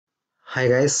Hi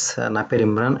guys, నా పేరు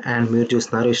Imran and మీరు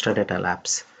చూస్తున్నారు ఇష్టా డేటా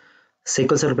ల్యాబ్స్.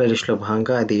 సీక్వెల్ సర్వర్ ప్లేలిస్ట్లో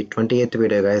భాగంగా అది 28th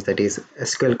video guys, that is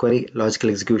SQL query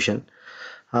logical execution.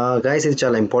 Guys ఇది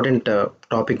చాలా ఇంపార్టెంట్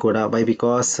టాపిక్ కూడా.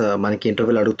 బికాస్ మనకి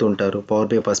ఇంటర్వ్యూలు అడుగుతూ ఉంటారు పవర్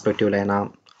బై పర్స్పెక్టివ్లో అయినా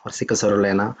సీక్వెల్ సర్వర్లో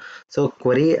అయినా. సో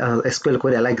క్వరీ ఎస్క్యూఎల్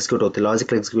క్వరీ ఎలా ఎగ్జిక్యూట్ అవుతుంది,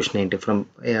 లాజికల్ ఎగ్జిక్యూషన్ ఏంటి,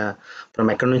 ఫ్రమ్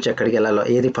ఎక్కడి నుంచి ఎక్కడికి ఎలా,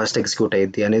 ఏది ఫస్ట్ ఎగ్జిక్యూట్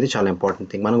అయ్యింది అనేది చాలా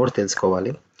ఇంపార్టెంట్ థింగ్, మనం కూడా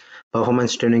తెలుసుకోవాలి.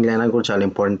 పర్ఫార్మెన్స్ ట్రైనింగ్ అయినా కూడా చాలా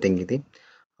ఇంపార్టెంట్ థింగ్ ఇది.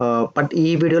 బట్ ఈ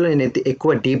వీడియోలో నేను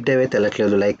ఎక్కువ డీప్ డైవ్ అయితే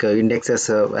వెళ్ళట్లేదు. లైక్ ఇండెక్సెస్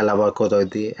ఎలా వర్క్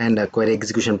అవుతుంది అండ్ క్వరీ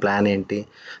ఎగ్జిక్యూషన్ ప్లాన్ ఏంటి,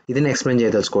 ఇది నేను explain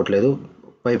చేయదలుచుకోవట్లేదు.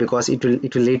 Because it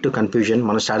will lead to confusion.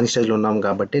 మనం స్టార్టింగ్ స్టేజ్లో ఉన్నాం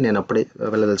కాబట్టి నేను అప్పుడే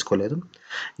వెళ్ళదలుచుకోలేదు.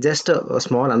 జస్ట్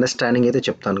స్మాల్ అండర్స్టాండింగ్ అయితే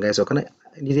చెప్తాను గైస్, ఓకేనా.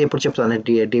 ఇది ఎప్పుడు చెప్తాను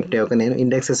డీప్ డైవ్, ఓకే. నేను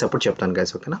ఇండెక్సెస్ అప్పుడు చెప్తాను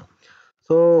గైస్, ఓకేనా.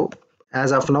 So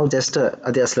as of now just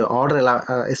అది అసలు ఆర్డర్ ఎలా,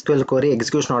 ఎస్క్యూఎల్ క్వరీ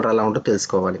ఎగ్జిక్యూషన్ ఆర్డర్ ఎలా ఉంటుందో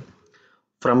తెలుసుకోవాలి.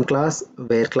 From class,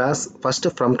 wear class, first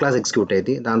from class execute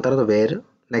అయ్యింది, దాని తర్వాత wear,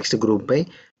 next group by,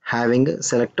 having,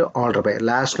 select, order by,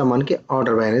 లాస్ట్లో మనకి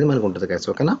ఆర్డర్ బై అనేది మనకు ఉంటుంది గైస్,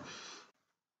 ఓకేనా.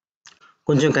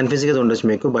 కొంచెం కన్ఫ్యూజ్గా ఉండొచ్చు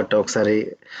మీకు, బట్ ఒకసారి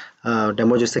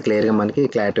డెమో చూస్తే క్లియర్గా మనకి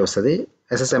క్లారిటీ వస్తుంది.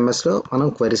 ఎస్ఎస్ఎంఎస్లో మనం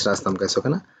క్వరీస్ రాస్తాం గైస్,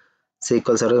 ఓకేనా.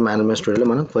 సీక్వెల్ సర్వర్ మేనేజ్మెంట్ స్టూడియోలో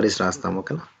మనం క్వరీస్ రాస్తాం,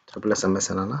 ఓకేనా. SSMS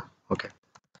అన్నా, ఓకే.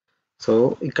 సో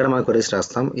ఇక్కడ మనం క్వరీస్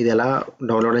రాస్తాం. ఇది ఎలా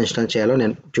డౌన్లోడ్ ఇన్స్టాల్ చేయాలో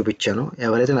నేను చూపించాను.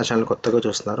 ఎవరైతే నా ఛానల్ కొత్తగా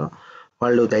చూస్తున్నారో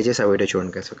వాళ్ళు దయచేసి ఆ వీడియో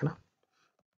చూడండి గైస్, ఓకేనా.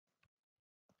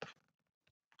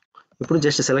 ఇప్పుడు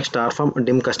just select star from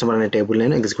dim customer అనే టేబుల్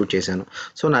నేను ఎగ్జిక్యూట్ చేశాను.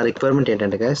 సో నా రిక్వైర్మెంట్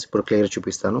ఏంటంటే గైస్, ఇప్పుడు క్లియర్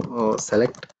చూపిస్తాను.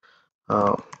 సెలెక్ట్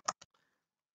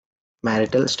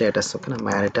మ్యారిటల్ స్టేటస్, ఓకేనా.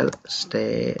 Marital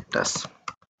status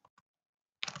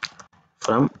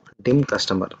from dim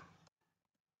customer.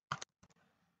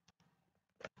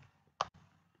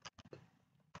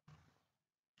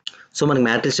 So మనకి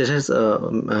మ్యారిటల్ స్టేటస్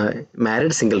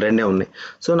మ్యారీడ్, సింగిల్ రెండే ఉన్నాయి.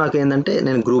 సో నాకు ఏంటంటే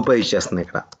నేను గ్రూప్ బై యూజ్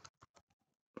చేస్తున్నాను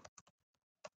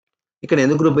ఇక్కడ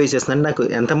ఎందుకు గ్రూప్ బై చేస్తానంటే నాకు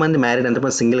ఎంతమంది మ్యారీడ్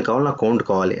ఎంతమంది సింగిల్ కావాలి, నాకు కౌంట్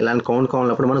కావాలి. ఇలాంటి కౌంట్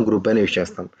కావాలన్నప్పుడు మనం గ్రూప్ బైని యూజ్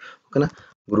చేస్తాం, ఓకేనా.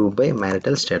 Group by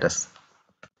marital status.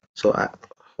 So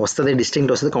వస్తుంది,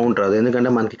 డిస్టింక్ట్ వస్తుంది, కౌంట్ రాదు.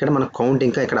 ఎందుకంటే మనకి ఇక్కడ మన కౌంట్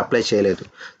ఇంకా ఇక్కడ అప్లై చేయలేదు.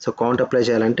 సో కౌంట్ అప్లై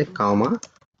చేయాలంటే కామా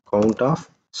కౌంట్ ఆఫ్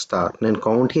స్టార్. నేను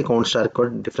కౌంట్కి కౌంట్ స్టార్కి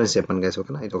కూడా డిఫరెన్స్ చెప్పాను గైస్,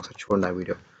 ఓకేనా. ఇది ఒకసారి చూడండి ఆ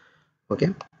వీడియో, ఓకే.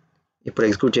 ఇప్పుడు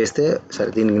ఎగ్జిక్యూట్ చేస్తే సరే,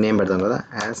 దీనికి నేమ్ పెడతాం కదా,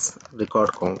 యాజ్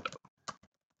రికార్డ్ కౌంట్.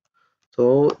 సో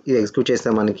ఇది ఎగ్జిక్యూట్ చేస్తే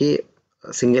మనకి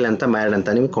సింగిల్ ఎంత, మ్యారీడ్ ఎంత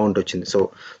అని కౌంట్ వచ్చింది. సో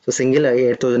సింగిల్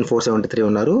 8473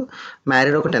 ఉన్నారు,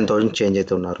 మ్యారీడ్ ఒక 10,000 చేంజ్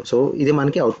అయితే ఉన్నారు. సో ఇది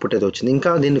మనకి అవుట్పుట్ అయితే వచ్చింది.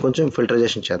 ఇంకా దీన్ని కొంచెం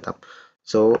ఫిల్టరైజేషన్ చేద్దాం.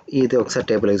 సో ఇది ఒకసారి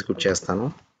టేబుల్ ఎగ్జిక్యూట్ చేస్తాను.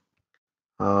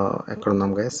 ఎక్కడ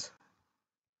ఉందాం guys,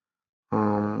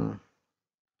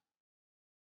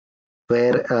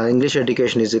 wear English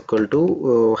education is equal to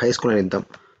high school అని ఇద్దాం.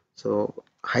 సో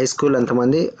హై స్కూల్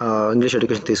ఎంతమంది ఇంగ్లీష్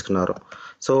ఎడ్యుకేషన్ తీసుకున్నారు.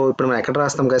 సో ఇప్పుడు మనం ఎక్కడ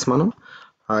రాస్తాం గైస్, మనం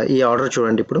ఈ ఆర్డర్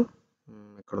చూడండి. ఇప్పుడు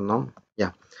ఎక్కడ ఉన్నాం, యా,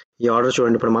 ఈ ఆర్డర్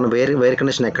చూడండి. ఇప్పుడు మనం వేర్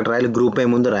కండిషన్ ఎక్కడ రాయాలి, గ్రూప్ బై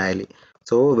ముందు రాయాలి.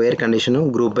 So where condition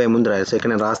group by ముందు రాయాలి. సో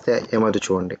ఇక్కడ నేను రాస్తే ఏమవుతుందో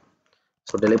చూడండి.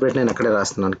 సో డెలిబరేట్ నేను ఎక్కడే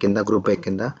రాస్తున్నాను, కింద గ్రూప్ బై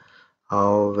కింద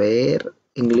wear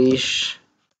English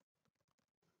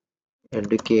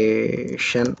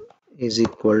education is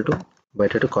equal to,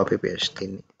 బయట కాపీ పేస్ట్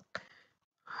దీన్ని,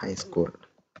 హై స్కూల్.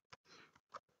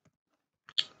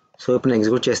 సో ఇప్పుడు నేను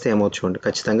ఎగ్జిక్యూట్ చేస్తే ఏమవుతుంది చూడండి,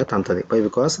 ఖచ్చితంగా తంతది.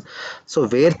 బికాస్ సో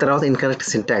వేర్ తర్వాత ఇన్కరెక్ట్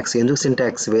సింటాక్స్. ఎందుకు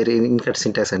సింటాక్స్, వేరే ఇన్కరెక్ట్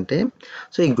సింటాక్స్ అంటే,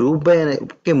 సో ఈ గ్రూప్ బై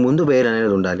అనేది ముందు వేర్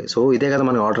అనేది ఉండాలి. సో ఇదే కదా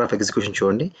మన ఆర్డర్ ఆఫ్ ఎగ్జిక్యూషన్.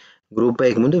 చూడండి, గ్రూప్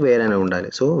బైకి ముందు వేర్ అనేది ఉండాలి.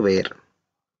 So where,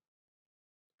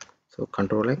 so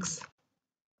control X.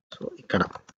 So ఇక్కడ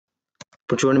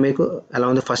ఇప్పుడు చూడండి మీకు ఎలా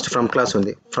ఉంది. ఫస్ట్ ఫ్రమ్ క్లాస్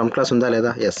ఉంది, ఫ్రమ్ క్లాస్ ఉందా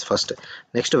లేదా, yes first.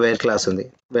 Next where class ఉంది,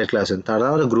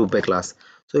 తర్వాత గ్రూప్ బై క్లాస్.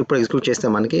 సో ఇప్పుడు ఎగ్జిక్యూట్ చేస్తే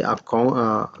మనకి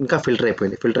ఇంకా ఫిల్టర్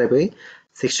అయిపోయింది. ఫిల్టర్ అయిపోయి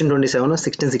 1627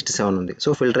 1667 ఉంది. సో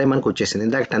ఫిల్టర్ అయ్యి మనకి వచ్చేసింది.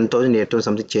 ఇందాక 10,000 8,000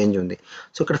 సంథింగ్ చేంజ్ ఉంది.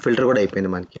 సో ఇక్కడ ఫిల్టర్ కూడా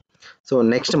అయిపోయింది మనకి. సో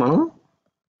నెక్స్ట్ మనం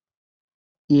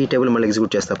ఈ టేబుల్ మళ్ళీ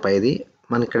ఎగ్జిక్యూట్ చేస్తాం. పైది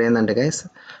మనకి ఇక్కడ ఏంటంటే గైస్,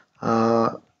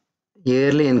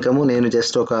 ఇయర్లీ ఇన్కమ్ నేను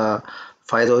జస్ట్ ఒక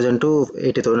 5,000 to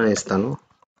 80,000 అని ఇస్తాను.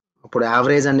 ఇప్పుడు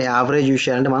యావరేజ్ అండి, యావరేజ్ యూజ్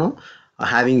చేయాలంటే మనం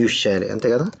హ్యావింగ్ యూజ్ చేయాలి, అంతే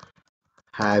కదా.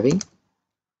 Having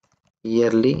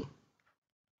yearly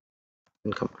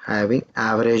income, having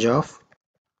average of,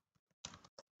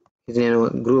 ఇది నేను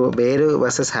వేరు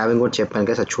వర్సెస్ హ్యావింగ్ కూడా చెప్పాను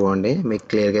కదా, చూడండి మీకు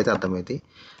క్లియర్గా అయితే అర్థమైంది.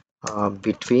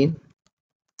 బిట్వీన్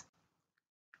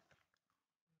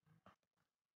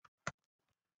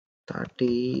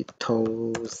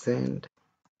 30,000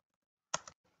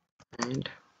 అండ్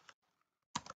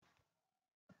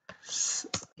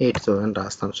 8,000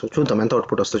 రాస్తాం. సో చూద్దాం ఎంత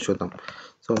అవుట్పుట్ వస్తుందో చూద్దాం.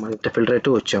 సో మనకి ఫిల్టర్ అయితే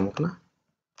వచ్చాము, ఓకేనా.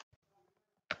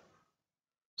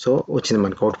 సో వచ్చింది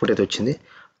మనకి అవుట్పుట్ అయితే వచ్చింది.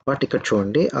 బట్ ఇక్కడ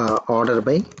చూడండి, order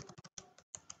by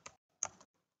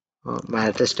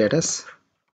marital status,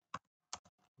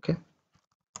 okay.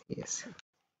 yes.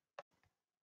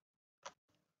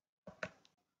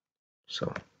 So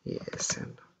yes,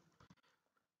 and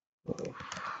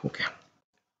okay.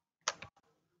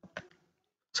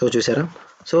 So చూసారా?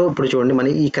 సో ఇప్పుడు చూడండి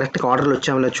మన ఈ కరెక్ట్ ఆర్డర్లో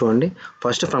వచ్చామో చూడండి.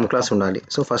 ఫస్ట్ ఫ్రమ్ క్లాస్ ఉండాలి.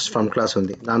 సో ఫస్ట్ ఫ్రమ్ క్లాస్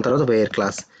ఉంది, దాని తర్వాత వేర్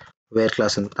క్లాస్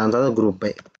ఉంది, దాని తర్వాత గ్రూప్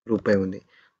బై ఉంది,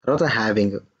 తర్వాత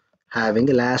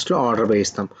హ్యావింగ్ లాస్ట్లో ఆర్డర్ బై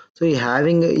ఇస్తాం. సో ఈ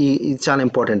హ్యావింగ్ ఇది చాలా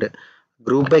ఇంపార్టెంట్.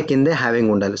 గ్రూప్ బై కిందే హ్యావింగ్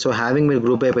ఉండాలి. సో హ్యావింగ్ మీరు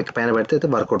గ్రూప్ బై పైన పెడితే అయితే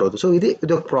వర్కౌట్ అవుతుంది. సో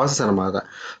ఇది ఒక ప్రాసెస్ అనమాట.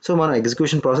 సో మన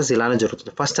ఎగ్జిక్యూషన్ ప్రాసెస్ ఇలానే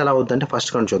జరుగుతుంది. ఫస్ట్ ఎలా అవుతుందంటే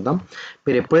ఫస్ట్ కానీ చూద్దాం.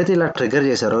 మీరు ఎప్పుడైతే ఇలా ట్రిగ్గర్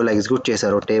చేశారో, ఇలా ఎగ్జిక్యూట్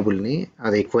చేశారో టేబుల్ని,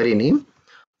 అది క్వరీని,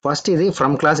 ఫస్ట్ ఇది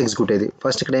ఫ్రమ్ క్లాస్ ఎగ్జిక్యూట్ అయ్యేది.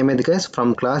 ఫస్ట్ ఇక్కడ ఏమైంది గైస్,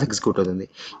 ఫ్రమ్ క్లాస్ ఎగ్జిక్యూట్ అవుతుంది.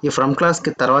 ఈ ఫ్రమ్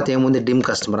క్లాస్కి తర్వాత ఏముంది, డిమ్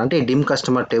కస్టమర్. అంటే ఈ డిమ్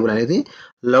కస్టమర్ టేబుల్ అనేది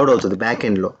లోడ్ అవుతుంది బ్యాక్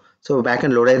ఎండ్లో. సో బ్యాక్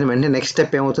ఎండ్ లోడ్ అయిన వెంటనే నెక్స్ట్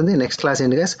స్టెప్ ఏమవుతుంది, నెక్స్ట్ క్లాస్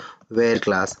ఏంటి guys, wear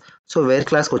class. So where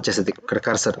క్లాస్కి వచ్చేస్తుంది ఇక్కడ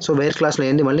కర్సర్. సో వేర్ క్లాస్లో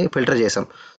ఏంటి, మళ్ళీ ఫిల్టర్ చేసాం.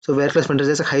 సో వేర్ క్లాస్ ఫిల్టర్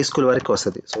చేసి హై స్కూల్ వరకు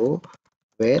వస్తుంది. So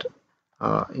where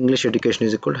English education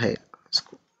is equal high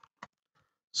school.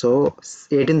 So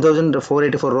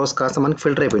 18,484 rose కాస్త మనకి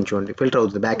ఫిల్టర్ అయిపోయింది చూడండి, ఫిల్టర్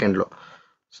అవుతుంది బ్యాక్ ఎండ్లో.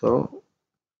 సో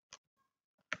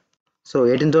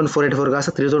 18,484 కాస్త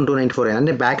 3,294 అయింది.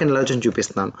 అంటే బ్యాక్ ఎండ్ వచ్చి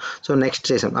చూపిస్తున్నాను. సో నెక్స్ట్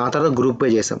చేసాం, ఆ తర్వాత గ్రూప్ బై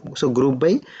చేసాం. So group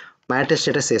by matrix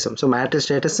status చేసాం. So matrix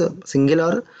status single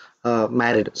or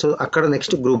married. So అక్కడ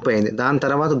నెక్స్ట్ గ్రూప్ బై అయింది. దాని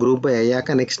తర్వాత గ్రూప్ బై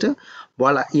అయ్యాక నెక్స్ట్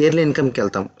వాళ్ళ ఇయర్లీ ఇన్కమ్కి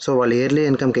వెళ్తాం. సో వాళ్ళ ఇయర్లీ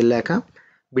ఇన్కమ్కి వెళ్ళాక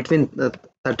బిట్వీన్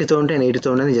 30,000 అండ్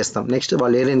 80,000 అని చేస్తాం. నెక్స్ట్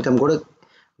వాళ్ళ ఇయర్లీ ఇన్కమ్ కూడా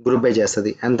గ్రూప్ బై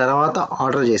చేస్తుంది. అండ్ తర్వాత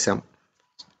ఆర్డర్ చేసాం.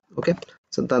 ఓకే.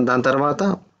 సో దాని తర్వాత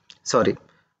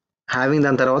హ్యావింగ్,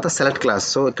 దాని తర్వాత సెలెక్ట్ క్లాస్.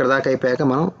 సో ఇక్కడ దాకా అయిపోయాక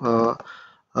మనం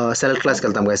సెలెక్ట్ క్లాస్కి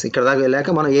వెళ్తాం గైస్. ఇక్కడ దాకా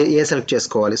వెళ్ళాక మనం ఏ సెలెక్ట్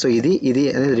చేసుకోవాలి. సో ఇది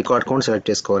అనేది రికార్డ్ కౌంట్ సెలెక్ట్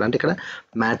చేసుకోవాలి. అంటే ఇక్కడ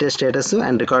matrix status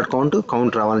and record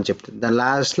count రావాలని చెప్తుంది. దాని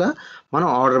లాస్ట్లో మనం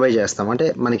ఆర్డర్ బై చేస్తాం. అంటే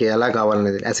మనకి ఎలా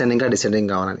కావాలనేది, అసెండింగ్ డిసెండింగ్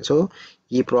కావాలని. సో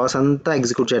ఈ ప్రాసెస్ అంతా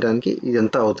ఎగ్జిక్యూట్ చేయడానికి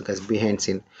ఇదంతా అవుతుంది గైస్ బిహైండ్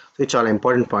సీన్. సో ఇది చాలా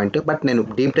ఇంపార్టెంట్ పాయింట్. బట్ నేను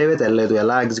డీప్ డైవ్ అయితే వెళ్ళలేదు,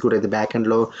 ఎలా ఎగ్జిక్యూట్ అయితే బ్యాక్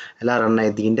ఎండ్లో ఎలా రన్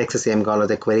అయ్యింది, ఇండెక్సెస్ ఏం కావాలో,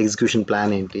 క్వరీ ఎగ్జిక్యూషన్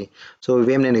ప్లాన్ ఏంటి. సో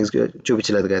ఇవేం నేను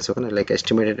చూపించలేదు guys. Okay, like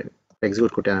estimated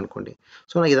execute కొట్టాను అనుకోండి.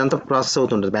 సో నాకు ఇదంతా ప్రాసెస్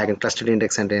అవుతుంటుంది బ్యాక్ ఎండ్. క్లస్టర్డ్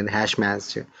ఇండెక్స్ అంటే హ్యాష్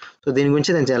మ్యాచ్. సో దీని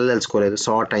గురించి నేను తెలుసుకోలేదు.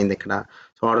 సార్ట్ అయింది ఇక్కడ.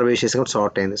 సో ఆర్డర్ బేస్ చేసి కూడా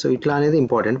సార్ట్ అయింది. సో ఇట్లా అనేది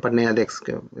ఇంపార్టెంట్. బట్ నేను అది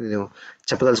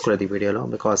చెప్పదలుచుకోలేదు ఈ వీడియోలో,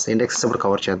 బికాస్ ఇండెక్సెస్ అప్పుడు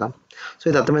కవర్ చేద్దాం. సో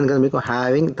ఇది అర్థమైంది కదా మీకు.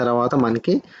 హ్యావింగ్ తర్వాత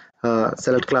మనకి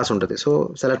సెలెక్ట్ క్లాస్ ఉంటుంది. సో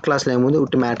సెలెక్ట్ క్లాస్లో ఏముంది,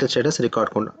 ఉట్టి matrix status record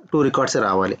count 2 records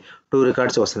రావాలి. 2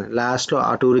 రికార్డ్స్ వస్తున్నాయి. లాస్ట్లో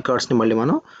ఆ 2 రికార్డ్స్ని మళ్ళీ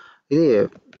మనం ఇది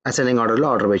అసెండింగ్ ఆర్డర్లో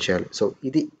ఆర్డర్ బై చేయాలి. సో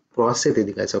ఇది ప్రాసెస్ అయితే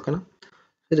ఇది గైస్. ఓకేనా.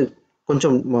 ఇది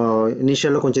కొంచెం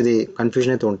ఇనీషియల్లో కొంచెం ఇది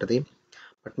కన్ఫ్యూజన్ అయితే ఉంటుంది.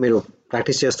 బట్ మీరు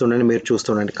ప్రాక్టీస్ చేస్తుండండి, మీరు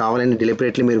చూస్తుండండి. కావాలని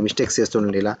డెలిబరేట్లీ మీరు మిస్టేక్స్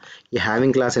చేస్తుండండి. ఇలా ఈ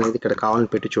హ్యావింగ్ క్లాస్ అనేది ఇక్కడ కావాలని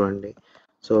పెట్టి చూడండి.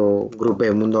 సో గ్రూప్ బై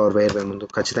ముందు ఆర్ వేర్ బై ముందు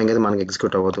ఖచ్చితంగా అయితే మనకి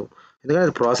ఎగ్జిక్యూట్ అవ్వదు. ఎందుకంటే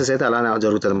అది ప్రాసెస్ అయితే అలానే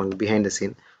జరుగుతుంది మనకి బిహైండ్ ద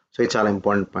సీన్. సో ఇది చాలా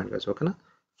ఇంపార్టెంట్ పాయింట్ గైస్. ఓకేనా.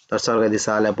 That's all guys. This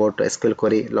all about SQL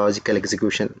query logical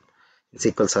execution in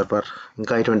SQL server.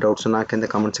 ఇంకా ఎటువంటి డౌట్స్ ఉన్నా కింద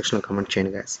కామెంట్ సెక్షన్లో కామెంట్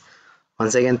చేయండి guys.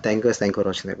 Once again thank you for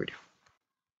watching the video.